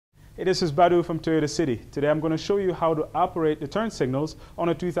Hey, this is Badu from Toyota City. Today I'm going to show you how to operate the turn signals on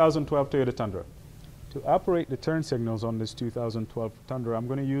a 2012 Toyota Tundra. To operate the turn signals on this 2012 Tundra, I'm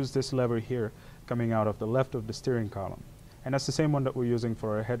going to use this lever here coming out of the left of the steering column. And that's the same one that we're using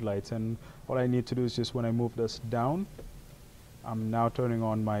for our headlights. And all I need to do is just when I move this down, I'm now turning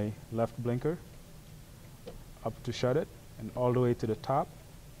on my left blinker up to shut it and all the way to the top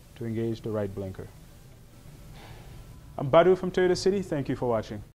to engage the right blinker. I'm Badu from Toyota City. Thank you for watching.